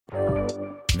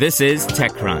This is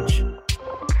TechCrunch.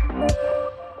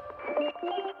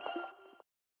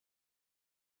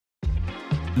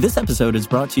 This episode is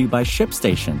brought to you by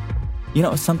ShipStation. You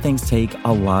know, some things take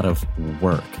a lot of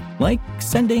work, like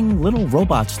sending little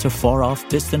robots to far-off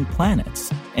distant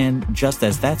planets. And just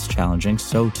as that's challenging,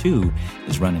 so too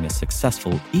is running a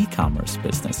successful e-commerce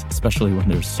business, especially when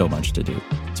there's so much to do.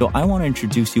 So I want to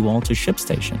introduce you all to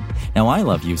ShipStation. Now, I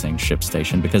love using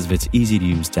ShipStation because of its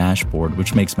easy-to-use dashboard,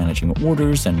 which makes managing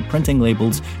orders and printing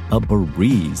labels a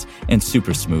breeze and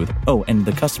super smooth. Oh, and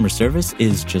the customer service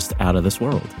is just out of this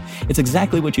world. It's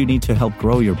exactly what you need to help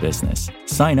grow your business.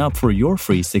 Sign up for your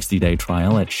free 60-day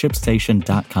trial at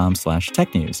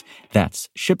shipstation.com/technews. That's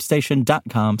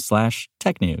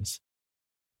shipstation.com/technews.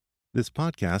 This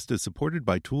podcast is supported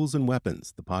by Tools and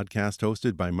Weapons, the podcast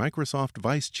hosted by Microsoft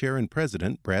Vice Chair and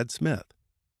President Brad Smith.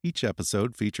 Each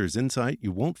episode features insight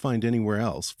you won't find anywhere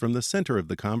else from the center of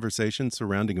the conversation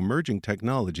surrounding emerging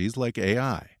technologies like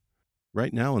AI.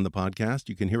 Right now in the podcast,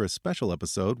 you can hear a special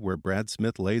episode where Brad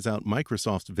Smith lays out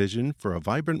Microsoft's vision for a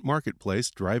vibrant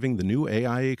marketplace driving the new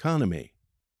AI economy.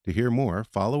 To hear more,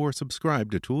 follow or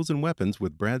subscribe to Tools and Weapons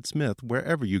with Brad Smith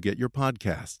wherever you get your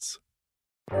podcasts.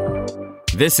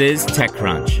 This is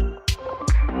TechCrunch.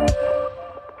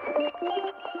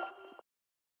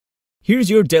 Here's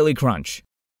your Daily Crunch.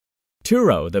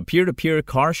 Turo, the peer-to-peer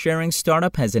car-sharing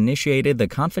startup, has initiated the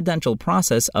confidential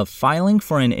process of filing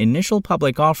for an initial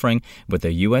public offering with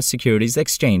the U.S. Securities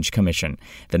Exchange Commission.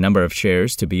 The number of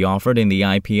shares to be offered in the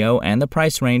IPO and the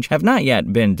price range have not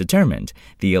yet been determined.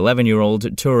 The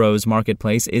 11-year-old Turo's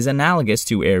marketplace is analogous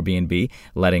to Airbnb,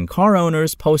 letting car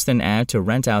owners post an ad to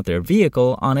rent out their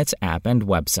vehicle on its app and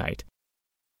website.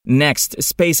 Next,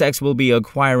 SpaceX will be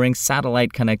acquiring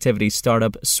satellite connectivity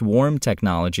startup Swarm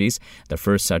Technologies, the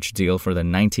first such deal for the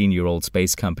 19-year-old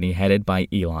space company headed by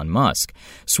Elon Musk.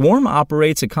 Swarm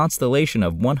operates a constellation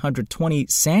of 120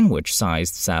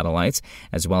 sandwich-sized satellites,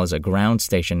 as well as a ground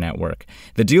station network.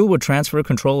 The deal would transfer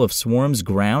control of Swarm's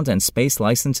ground and space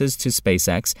licenses to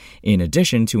SpaceX, in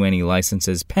addition to any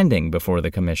licenses pending before the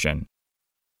commission.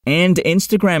 And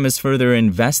Instagram is further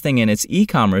investing in its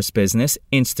e-commerce business,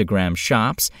 Instagram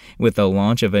Shops, with the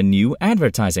launch of a new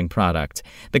advertising product.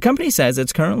 The company says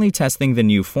it's currently testing the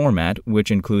new format,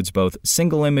 which includes both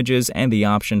single images and the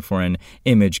option for an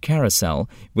image carousel,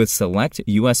 with select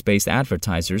U.S.-based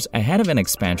advertisers ahead of an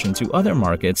expansion to other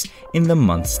markets in the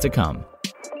months to come.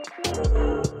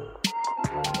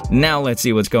 Now let's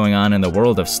see what's going on in the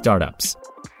world of startups.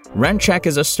 RentCheck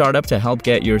is a startup to help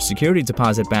get your security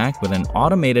deposit back with an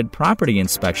automated property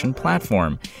inspection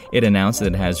platform. It announced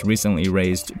that it has recently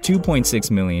raised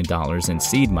 $2.6 million in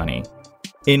seed money.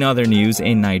 In other news,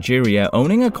 in Nigeria,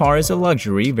 owning a car is a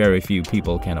luxury very few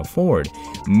people can afford.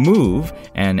 Move,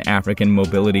 an African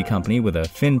mobility company with a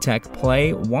fintech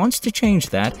play, wants to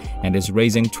change that and is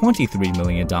raising $23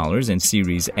 million in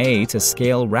Series A to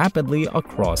scale rapidly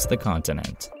across the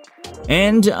continent.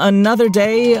 And another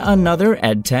day, another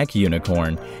edtech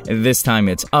unicorn. This time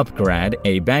it's Upgrad,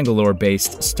 a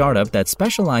Bangalore-based startup that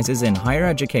specializes in higher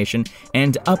education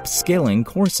and upskilling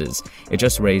courses. It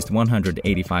just raised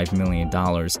 $185 million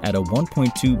at a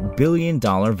 $1.2 billion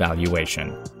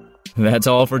valuation. That's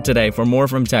all for today. For more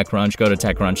from TechCrunch, go to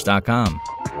TechCrunch.com.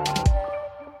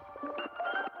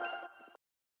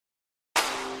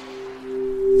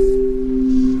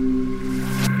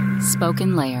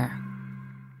 Spoken Layer.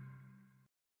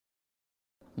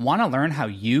 Want to learn how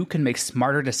you can make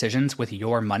smarter decisions with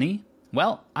your money?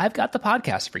 Well, I've got the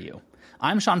podcast for you.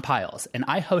 I'm Sean Piles, and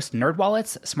I host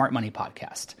NerdWallet's Smart Money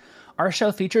Podcast. Our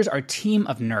show features our team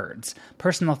of nerds,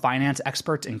 personal finance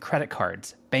experts in credit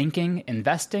cards, banking,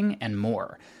 investing, and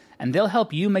more. And they'll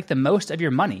help you make the most of your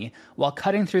money while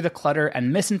cutting through the clutter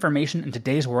and misinformation in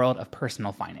today's world of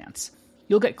personal finance.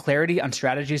 You'll get clarity on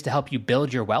strategies to help you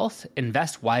build your wealth,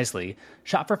 invest wisely,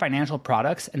 shop for financial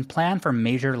products, and plan for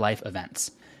major life events.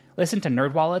 Listen to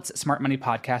NerdWallet's Smart Money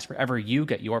Podcast wherever you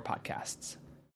get your podcasts.